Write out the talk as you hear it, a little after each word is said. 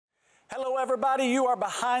Hello everybody, you are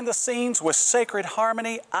behind the scenes with Sacred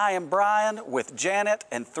Harmony. I am Brian with Janet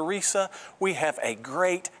and Theresa. We have a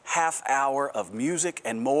great half hour of music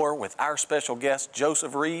and more with our special guest,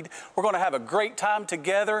 Joseph Reed. We're going to have a great time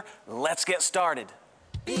together. Let's get started.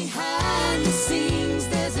 Behind the scenes,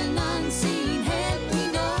 there's an unseen head.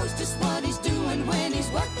 He knows just what he's doing when he's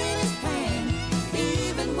working his plan.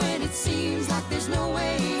 Even when it seems like there's no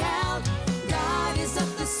way out, God is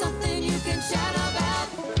up to something you can shout about.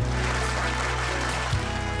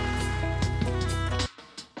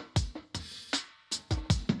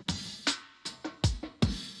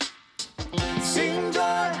 Sing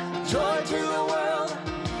joy, joy to the world.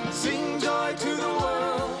 Sing joy to the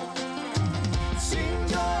world. Sing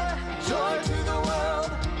joy, joy to the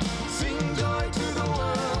world. Sing joy to the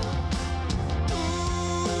world.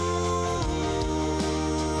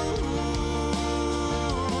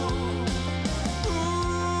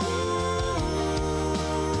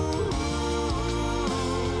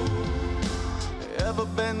 Ever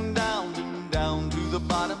been down to the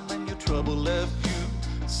bottom and your trouble left you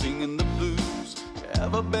singing the blues?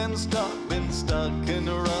 Ever been stuck in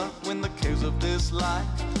a rut when the cares of this life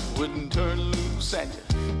wouldn't turn loose, and you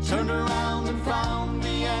turned around and found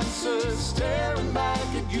the answers staring back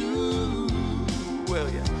at you? Well,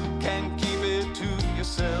 you can't keep it to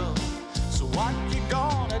yourself, so what you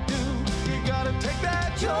gonna do? You gotta take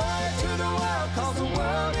that joy to the world, 'cause the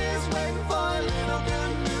world is waiting for a little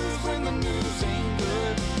good news when the news ain't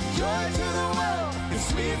good. Joy to the world, it's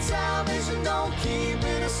sweet salvation, don't keep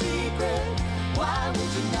it a secret. Why would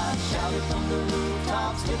you not shout it from the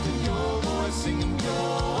rooftops, lifting your voice, singing joy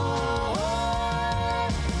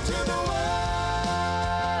to the world?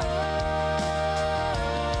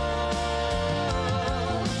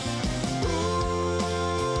 Ooh.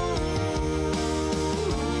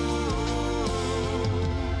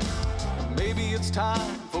 Maybe it's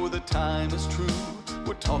time, for the time is true.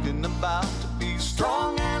 We're talking about to be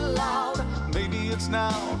strong and loud. Maybe it's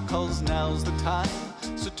now, 'cause now's the time.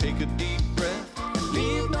 So take a deep breath and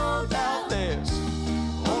leave no doubt. There's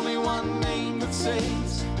only one name that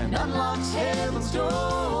saves and unlocks heaven's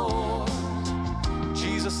door.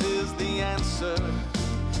 Jesus is the answer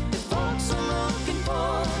that folks are looking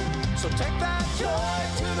for. So take that joy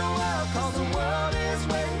to the world, 'cause the world is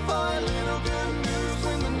waiting for a little good news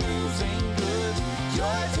when the news ain't good.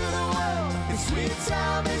 Joy to the world, it's sweet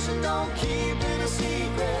salvation, don't keep it a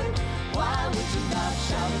secret. Why would you not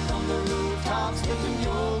shout it from the rooftops, lifting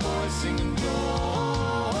your voice, singing joy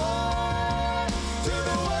to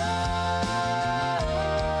the world?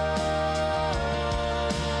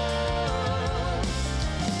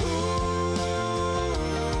 Ooh.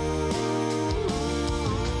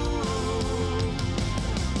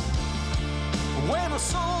 When a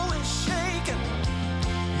soul is shaken,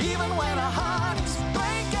 even when a heart is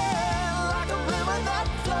breaking, like a river that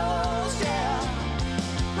flows, yeah.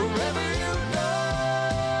 Wherever you go,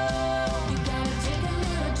 you gotta take a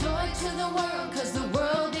little joy to the world, 'cause the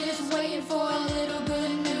world is waiting for a little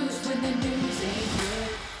good news when the news ain't good.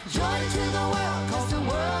 Joy to the world, 'cause the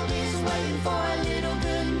world is waiting for a little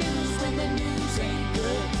good news when the news ain't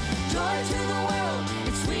good. Joy to the world,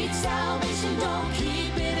 it's sweet salvation, don't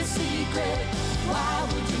keep it a secret. Why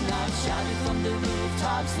would you not shout it from the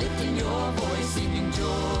rooftops, lifting your voice, singing joy,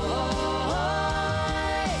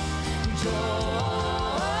 joy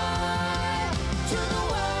to the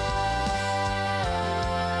world?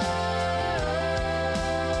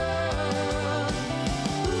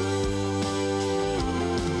 Ooh,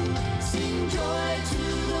 sing joy to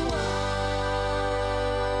the world.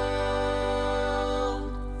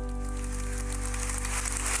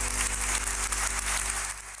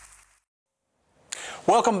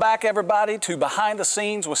 Welcome back everybody to Behind the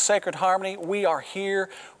Scenes with Sacred Harmony. We are here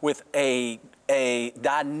with a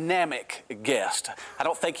dynamic guest. I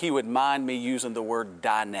don't think he would mind me using the word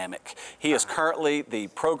dynamic. He is currently the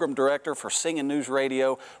program director for Singing News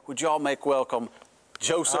Radio. Would y'all make welcome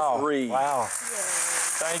Joseph Reed? Wow.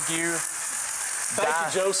 Thank you.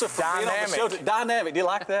 Thank you, Joseph, for being on the show. Dynamic. Do you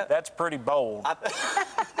like that? That's pretty bold.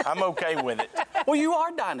 I'm okay with it. Well, you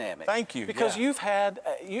are dynamic. Thank you. Because you've had,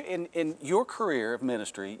 in your career of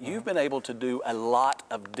ministry, you've been able to do a lot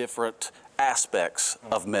of different aspects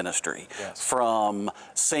of ministry, from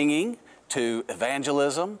singing to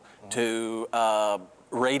evangelism to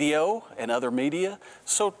radio and other media.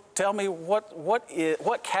 So tell me,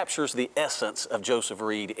 what captures the essence of Joseph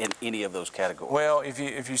Reed in any of those categories? Well, if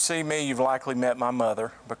you see me, you've likely met my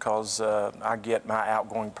mother, because I get my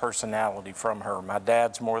outgoing personality from her. My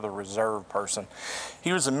dad's more the reserved person.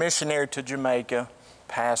 He was a missionary to Jamaica,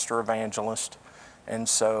 pastor, evangelist, and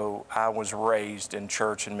so I was raised in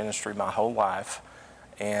church and ministry my whole life.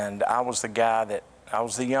 And I was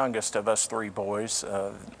the youngest of us three boys.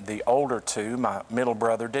 The older two, my middle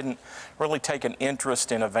brother, didn't really take an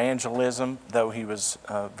interest in evangelism, though he was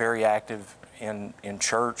very active in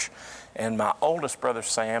church. And my oldest brother,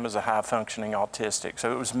 Sam, is a high-functioning autistic.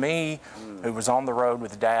 So it was me who was on the road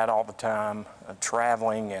with Dad all the time,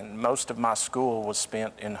 traveling, and most of my school was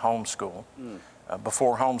spent in homeschool.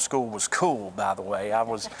 Before homeschool was cool, by the way.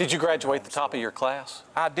 Did you graduate the top of your class?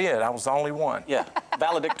 I did. I was the only one. Yeah,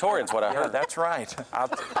 valedictorian's what I heard. Yeah, that's right.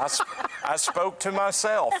 I spoke to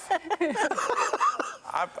myself.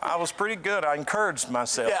 I was pretty good. I encouraged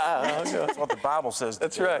myself. Yeah, that's what the Bible says.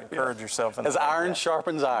 That's right. Encourage yourself. As iron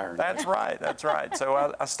sharpens iron. That's right. That's right.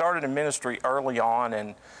 So I started in ministry early on,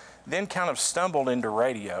 and then kind of stumbled into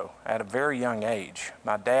radio at a very young age.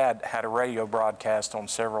 My dad had a radio broadcast on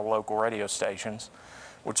several local radio stations,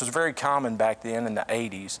 which was very common back then in the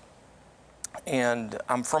 80s. And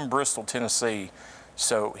I'm from Bristol, Tennessee,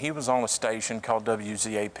 so he was on a station called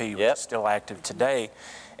WZAP, which is still active today.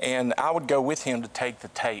 And I would go with him to take the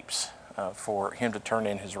tapes for him to turn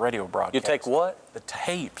in his radio broadcast. You take what? The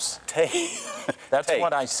tapes. That's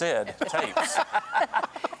what I said, tapes.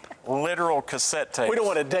 Literal cassette tapes. We don't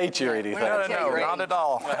want to date you or anything. No, not at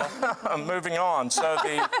all. Moving on. So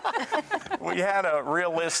we had a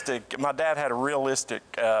realistic, my dad had a realistic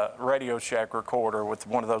Radio Shack recorder with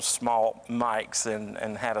one of those small mics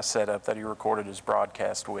and had a setup that he recorded his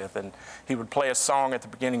broadcast with. And he would play a song at the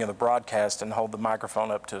beginning of the broadcast and hold the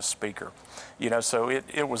microphone up to a speaker. You know, so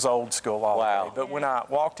it was old school all the way. But when I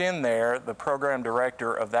walked in there, the program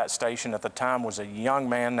director of that station at the time was a young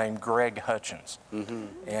man named Greg Hutchins.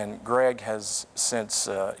 And Greg has since,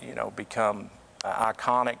 become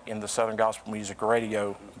iconic in the Southern Gospel Music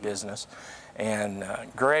radio business. And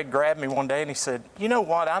Greg grabbed me one day and he said, you know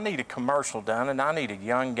what, I need a commercial done and I need a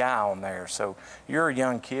young guy on there. So you're a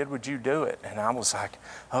young kid, would you do it? And I was like,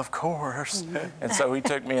 of course. And so he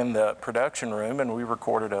took me in the production room and we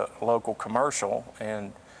recorded a local commercial.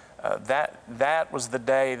 And that was the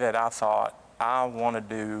day that I thought, I want to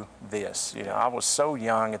do this. You know, I was so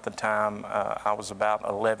young at the time. I was about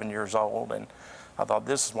 11 years old, and I thought,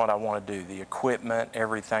 this is what I want to do. The equipment,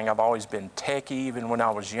 everything. I've always been techie, even when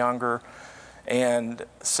I was younger. And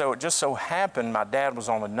so it just so happened my dad was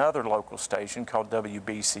on another local station called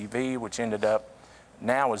WBCV, which ended up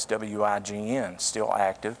now is WIGN, still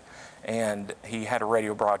active. And he had a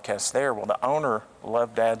radio broadcast there. Well, the owner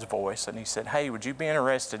loved Dad's voice, and he said, hey, would you be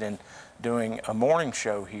interested in doing a morning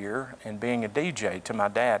show here and being a DJ? To my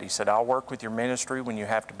dad, he said, I'll work with your ministry when you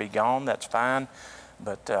have to be gone, that's fine,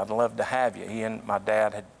 but I'd love to have you. He and my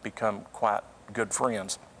dad had become quite good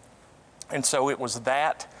friends. And so it was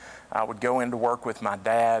that. I would go in to work with my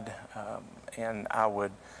dad, and I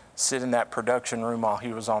would sit in that production room while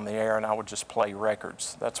he was on the air, and I would just play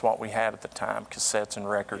records. That's what we had at the time, cassettes and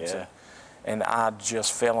records. Yeah. And I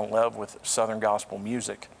just fell in love with Southern gospel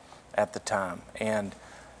music at the time. And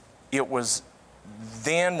it was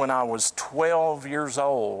then when I was 12 years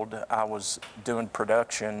old, I was doing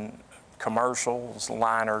production, commercials,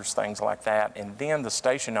 liners, things like that. And then the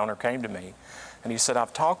station owner came to me and he said,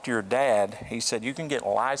 I've talked to your dad. He said, you can get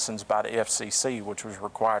licensed by the FCC, which was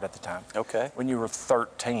required at the time. Okay. When you were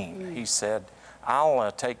 13, he said,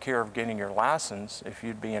 I'll take care of getting your license if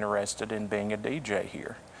you'd be interested in being a DJ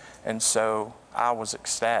here. And so I was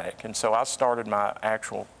ecstatic. And so I started my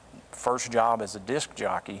actual first job as a disc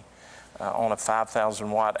jockey on a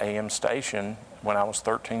 5,000 watt AM station when I was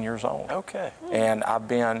 13 years old. Okay. And I've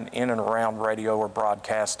been in and around radio or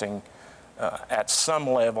broadcasting at some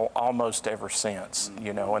level almost ever since,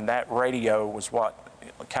 you know, and that radio was what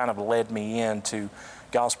kind of led me into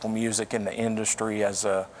gospel music in the industry as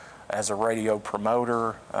a radio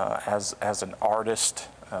promoter, as an artist,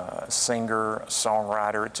 singer,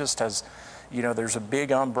 songwriter. It just has, you know, there's a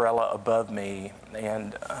big umbrella above me,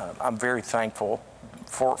 and I'm very thankful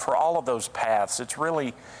for all of those paths. It's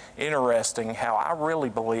really interesting how I really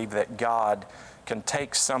believe that God can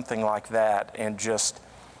take something like that and just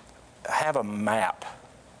have a map.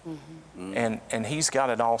 And he's got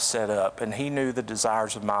it all set up, and he knew the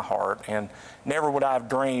desires of my heart. And never would I have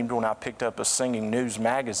dreamed when I picked up a Singing News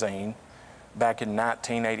magazine back in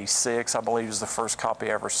 1986, I believe was the first copy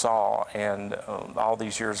I ever saw, and all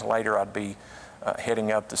these years later I'd be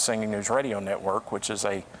heading up the Singing News radio network, which is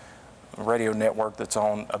a radio network that's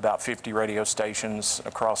on about 50 radio stations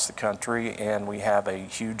across the country, and we have a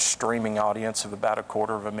huge streaming audience of about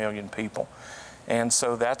 250,000 people. And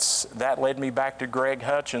so that led me back to Greg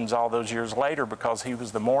Hutchins all those years later, because he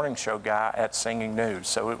was the morning show guy at Singing News.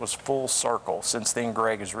 So it was full circle. Since then,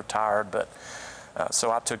 Greg is retired, but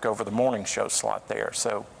so I took over the morning show slot there.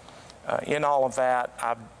 So in all of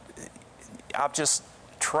that, I've just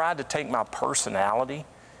tried to take my personality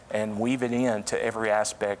and weave it into every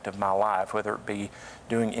aspect of my life, whether it be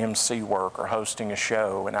doing MC work or hosting a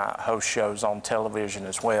show, and I host shows on television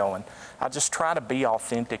as well. And I just try to be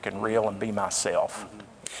authentic and real and be myself. Mm-hmm.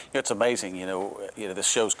 It's amazing, this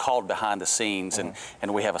show's called Behind the Scenes, and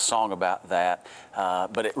we have a song about that,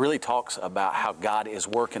 but it really talks about how God is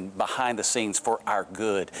working behind the scenes for our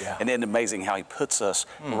good. Yeah. And it's amazing how he puts us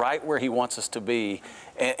right where he wants us to be,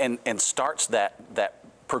 and starts that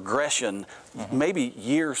progression maybe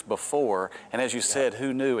years before. And as you said,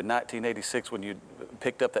 who knew in 1986 when you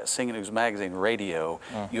picked up that Singing News magazine radio,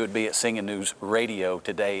 you would be at Singing News Radio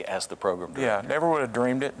today as the program director. Yeah, never would have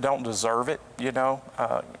dreamed it. Don't deserve it,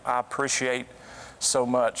 I appreciate so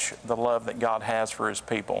much the love that God has for his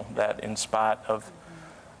people, that in spite of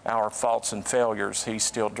our faults and failures, he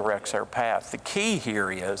still directs our path. The key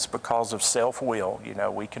here is, because of self-will,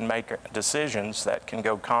 we can make decisions that can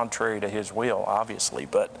go contrary to his will, obviously,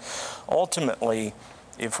 but ultimately,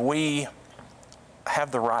 if we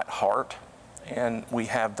have the right heart and we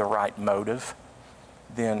have the right motive,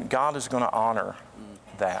 then God is going to honor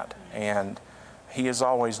that. And he has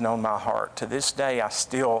always known my heart. To this day, I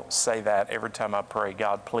still say that every time I pray,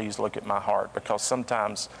 God, please look at my heart, because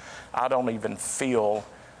sometimes I don't even feel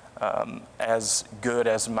as good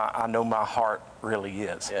as I know my heart really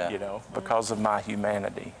is, because of my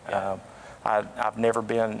humanity. Yeah. I've never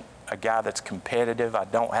been a guy that's competitive. I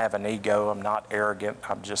don't have an ego. I'm not arrogant.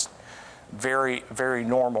 I'm just very, very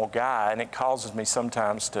normal guy, and it causes me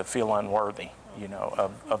sometimes to feel unworthy,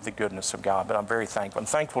 of the goodness of God. But I'm very thankful. I'm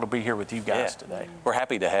thankful to be here with you guys today. We're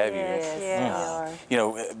happy to have you.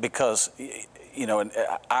 Yes. Because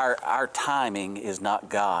our timing is not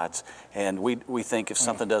God's, and we think if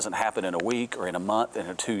something doesn't happen in a week or in a month and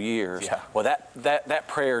in 2 years, well, that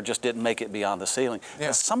prayer just didn't make it beyond the ceiling.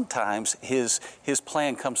 But sometimes his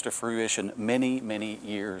plan comes to fruition many, many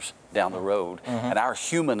years down the road, and our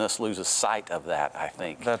humanness loses sight of that, I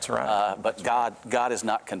think. That's right. But God is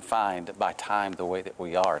not confined by time the way that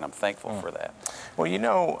we are, and I'm thankful for that. Well,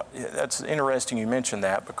 that's interesting you mentioned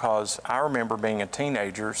that, because I remember being a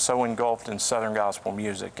teenager so engulfed in Southern gospel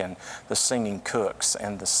music and the Singing Cooks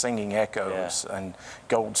and the Singing Echoes and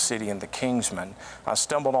Gold City and the Kingsmen. I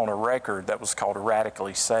stumbled on a record that was called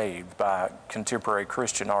Radically Saved by a contemporary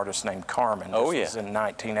Christian artist named Carmen. This was in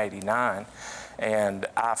 1989. And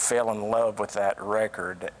I fell in love with that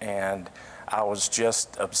record, and I was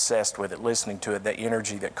just obsessed with it, listening to it, the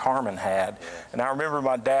energy that Carmen had. And I remember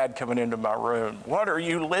my dad coming into my room, "What are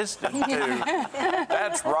you listening to?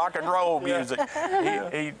 That's rock and roll music."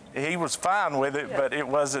 He was fine with it, but it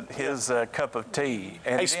wasn't his cup of tea.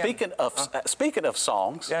 And hey, speaking of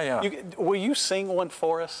songs, will you sing one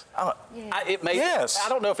for us? Yes. I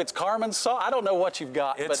don't know if it's Carmen's song. I don't know what you've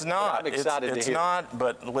got. It's but not. I'm excited to hear. It's not.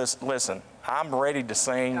 But listen. I'm ready to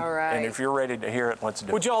sing, and if you're ready to hear it, let's do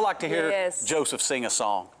it. Would you all like to hear Joseph sing a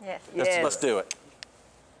song? Yes. Let's do it.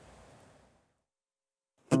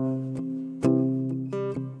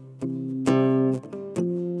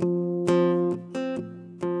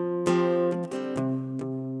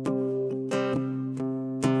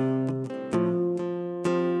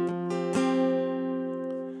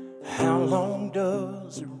 How long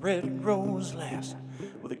does a red rose last?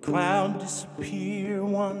 Will the cloud disappear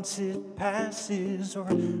once it passes, or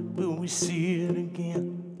will we see it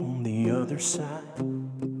again on the other side?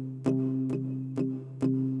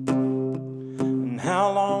 And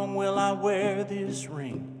how long will I wear this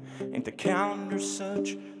ring? Ain't the calendar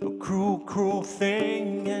such a cruel, cruel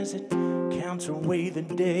thing as it counts away the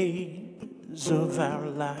days of our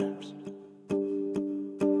lives?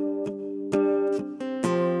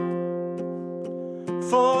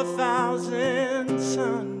 4,000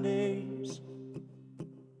 Sundays.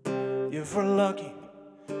 If we're lucky,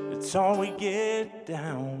 it's all we get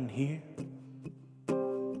down here.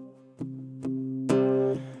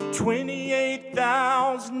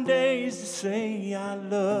 28,000 days to say I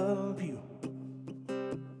love you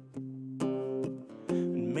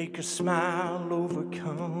and make a smile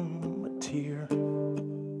overcome a tear.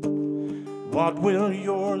 What will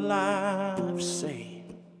your life say?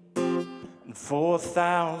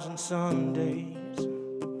 4,000 Sundays.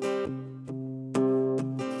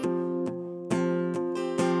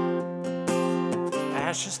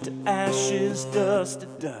 Ashes to ashes, dust to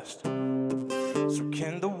dust. So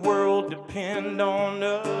can the world depend on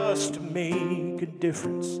us to make a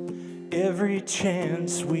difference every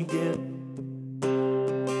chance we get?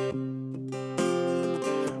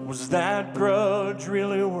 Was that grudge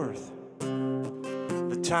really worth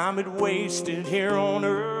the time it wasted here on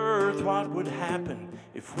earth? What would happen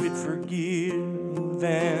if we'd forgive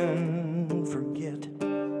and forget?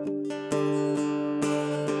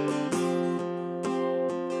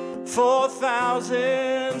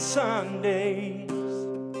 4,000 Sundays.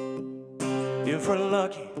 If we're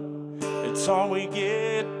lucky, it's all we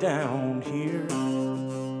get down here.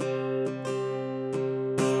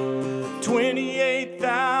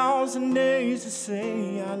 28,000 days to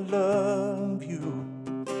say I love you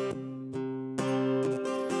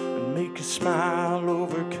and make a smile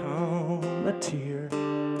overcome a tear.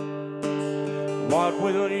 What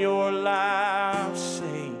will your life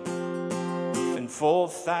say in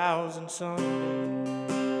 4,000 Sundays?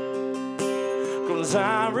 'Cause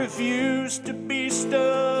I refuse to be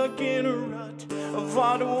stuck in a rut of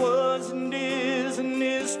what was and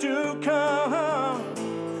is to come.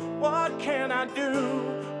 What can I do?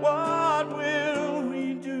 What will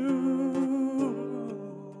we do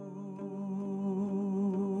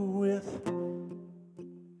with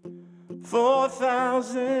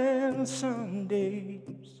 4,000 Sundays?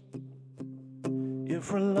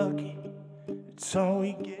 If we're lucky, it's all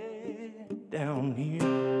we get down here.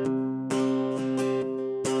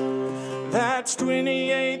 That's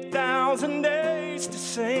 28,000 days to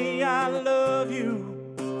say I love you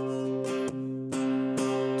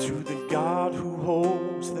to the God who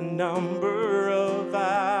holds the number of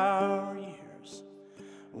our years.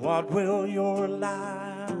 What will your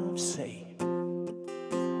life say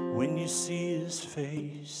when you see his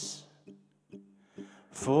face?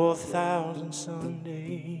 4,000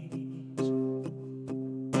 Sundays,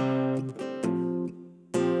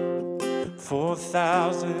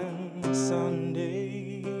 4,000 Sundays.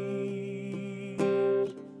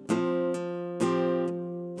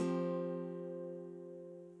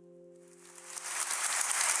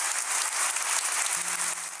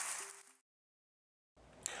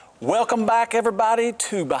 Welcome back, everybody,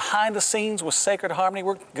 to Behind the Scenes with Sacred Harmony.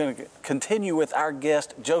 We're going to continue with our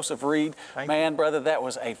guest, Joseph Reed. Man, brother, that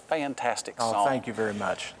was a fantastic song. Oh, thank you very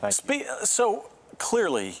much. Thank you. So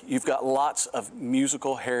clearly, you've got lots of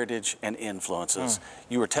musical heritage and influences.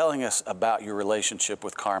 You were telling us about your relationship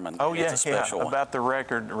with Carmen. Oh, yeah, it's a special one. About the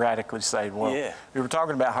record, Radically Saved. Well, we were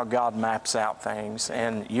talking about how God maps out things,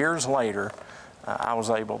 and years later, I was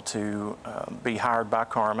able to be hired by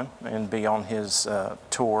Carmen and be on his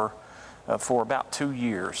tour for about 2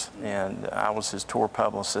 years. And I was his tour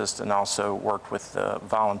publicist and also worked with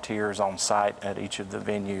volunteers on site at each of the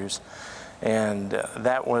venues. And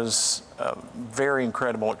that was a very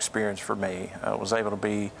incredible experience for me. I was able to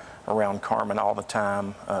be around Carmen all the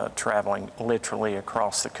time, traveling literally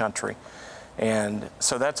across the country. And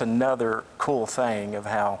so that's another cool thing of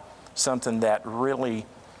how something that really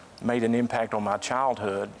made an impact on my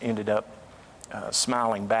childhood ended up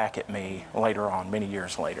smiling back at me later on, many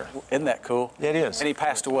years later. Isn't that cool? It is. And he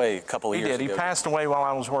passed away a couple of years ago. He passed away while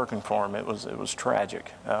I was working for him. It was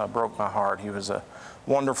tragic. Broke my heart. He was a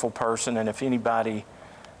wonderful person, and if anybody,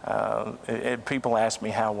 people ask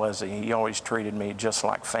me how was he, he always treated me just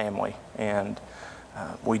like family, and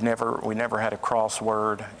we never had a cross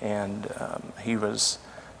word, and he was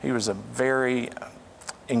a very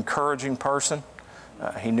encouraging person.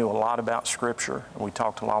 He knew a lot about Scripture. We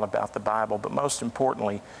talked a lot about the Bible, but most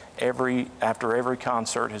importantly, after every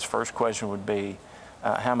concert, his first question would be,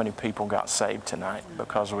 how many people got saved tonight?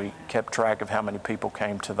 Because we kept track of how many people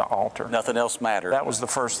came to the altar. Nothing else mattered. That was the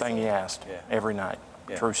first thing he asked every night.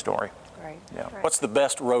 True story. Great. Yeah. What's the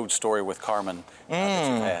best road story with Carmen that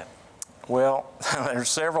you've had? Well, there's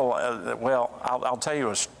several. Well, I'll tell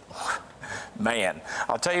you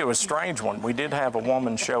I'll tell you a strange one. We did have a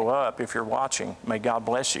woman show up. If you're watching, may God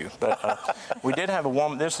bless you. But we did have a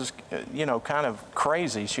woman. This is, kind of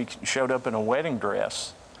crazy. She showed up in a wedding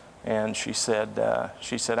dress, and she said,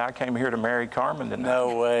 "I came here to marry Carmen tonight."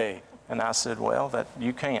 No way. And I said, "Well, that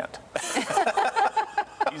you can't.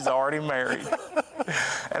 He's already married."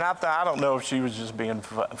 And I don't know if she was just being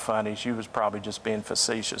funny. She was probably just being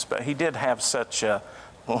facetious. But he did have such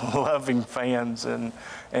loving fans and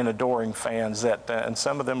adoring fans that, and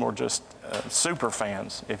some of them were just super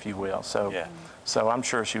fans, if you will. So I'm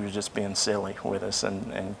sure she was just being silly with us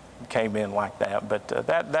and came in like that. But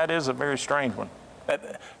that is a very strange one.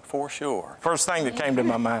 For sure. First thing that came to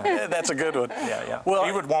my mind. That's a good one. Yeah. Well,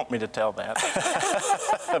 he would want me to tell that.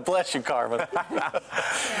 Bless you, Carmen.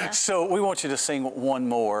 So we want you to sing one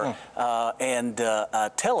more and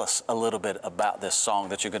tell us a little bit about this song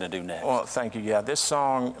that you're going to do next. Well, thank you. Yeah, this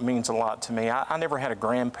song means a lot to me. I never had a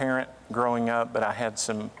grandparent growing up, but I had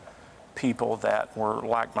some people that were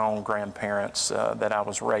like my own grandparents that I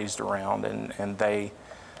was raised around, and they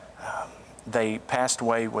passed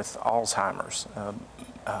away with Alzheimer's.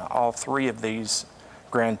 All three of these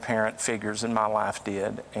grandparent figures in my life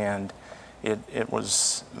did, and it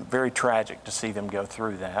was very tragic to see them go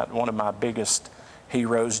through that. One of my biggest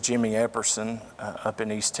heroes, Jimmy Epperson, up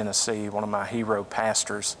in East Tennessee, one of my hero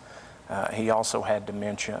pastors. He also had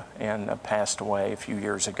dementia and passed away a few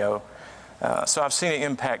years ago. So I've seen it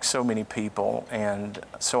impact so many people, and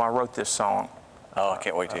so I wrote this song. Oh, I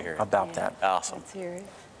can't wait to hear it. About that. Awesome. Let's hear it.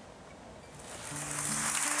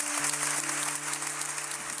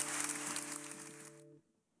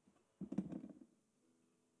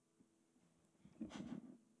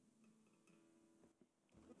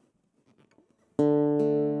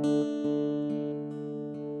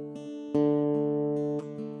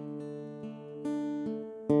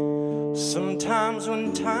 Sometimes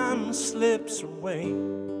when time slips away,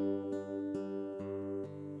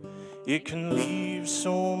 it can leave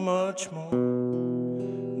so much more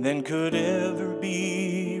than could ever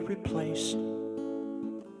be replaced.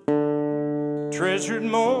 Treasured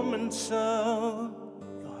moments of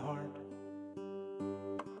the heart,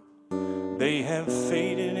 they have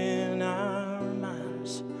faded in our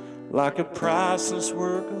minds like a priceless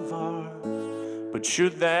work of art. But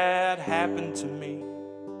should that happen to me,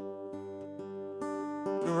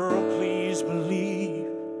 girl, please believe,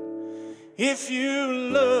 if you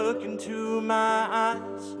look into my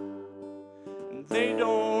eyes and they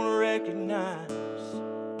don't recognize,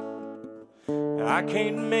 I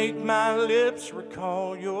can't make my lips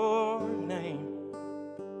recall your name.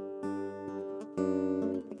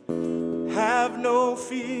 Have no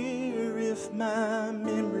fear if my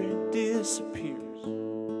memory disappears.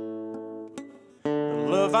 The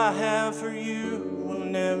love I have for you will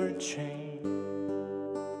never change.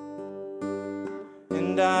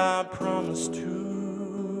 And I promise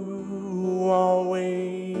to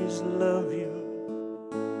always love you,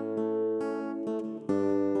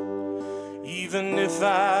 even if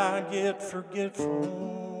I get forgetful.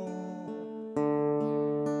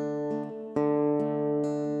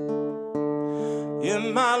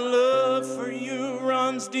 And my love for you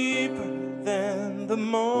runs deeper than the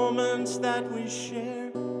moments that we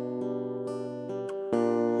share.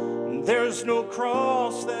 There's no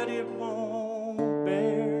cross that it won't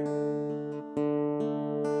bear.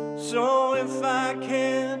 So if I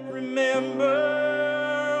can't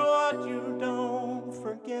remember what you don't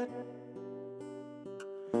forget,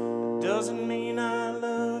 it doesn't mean I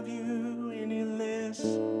love you any less.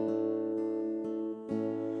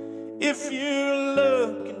 If you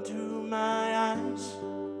look into my eyes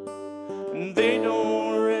and they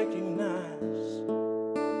don't recognize,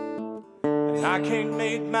 and I can't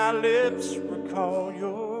make my lips recall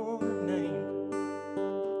your name.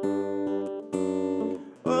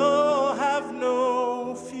 Oh, have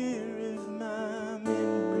no fear if my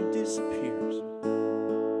memory disappears.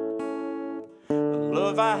 The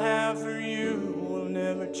love I have for you will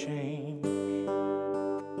never change.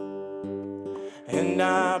 And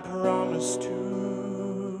I promise to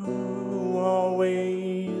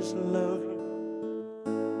always love you,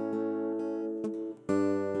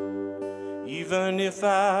 even if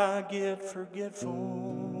I get forgetful.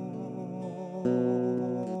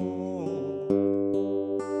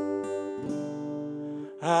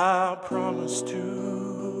 I promise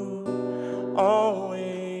to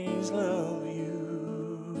always love you.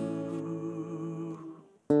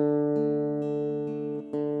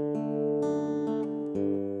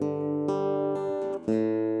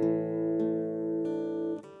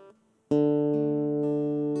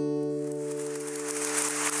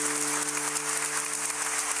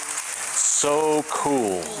 So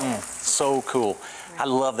cool. So cool. I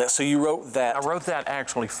love that. So you wrote that. I wrote that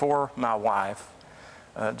actually for my wife,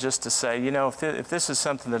 just to say, you know, if this is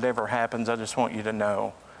something that ever happens, I just want you to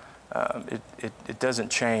know it doesn't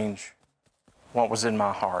change what was in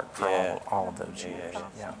my heart for all of those years.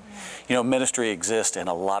 Yeah. You know, ministry exists in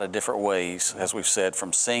a lot of different ways, as we've said,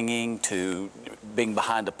 from singing to being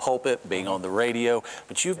behind a pulpit, being on the radio,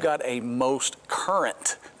 but you've got a most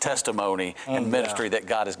current testimony and ministry that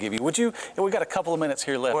God has given you. Would you, and we've got a couple of minutes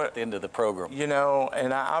here left at the end of the program. You know,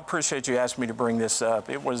 and I appreciate you asking me to bring this up.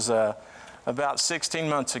 It was about 16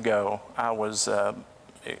 months ago. I was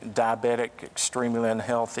diabetic, extremely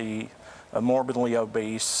unhealthy, morbidly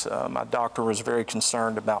obese. My doctor was very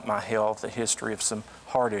concerned about my health, a history of some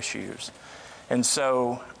heart issues. And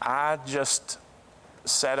so I just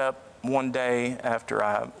sat up one day after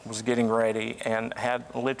I was getting ready and had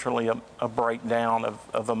literally a breakdown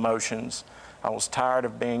of emotions. I was tired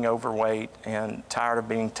of being overweight and tired of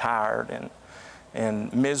being tired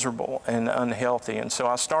and miserable and unhealthy. And so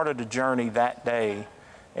I started a journey that day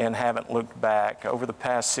and haven't looked back. Over the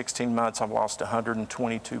past 16 months, I've lost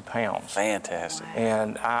 122 pounds. Fantastic.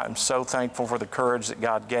 And I'm so thankful for the courage that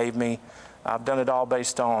God gave me. I've done it all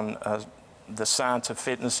based on the science of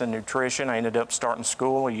fitness and nutrition. I ended up starting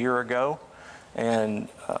school a year ago and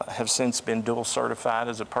have since been dual certified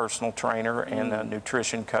as a personal trainer and a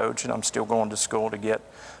nutrition coach, and I'm still going to school to get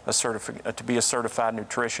to be a certified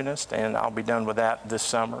nutritionist, and I'll be done with that this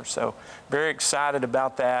summer. So very excited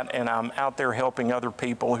about that, and I'm out there helping other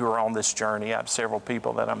people who are on this journey. I have several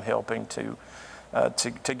people that I'm helping to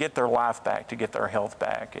get their life back, to get their health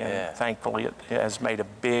back, and thankfully it has made a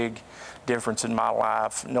big difference in my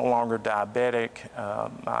life. No longer diabetic,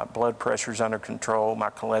 my blood pressure's under control, my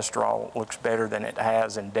cholesterol looks better than it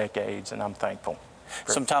has in decades, and I'm thankful.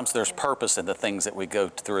 Sometimes there's purpose in the things that we go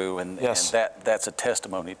through, and that's a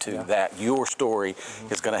testimony to that. Your story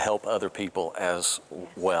is going to help other people as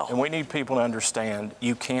well. And we need people to understand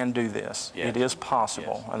you can do this. It is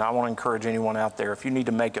possible. And I want to encourage anyone out there, if you need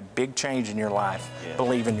to make a big change in your life,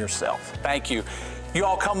 believe in yourself. Thank you. You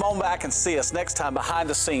all come on back and see us next time behind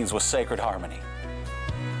the scenes with Sacred Harmony.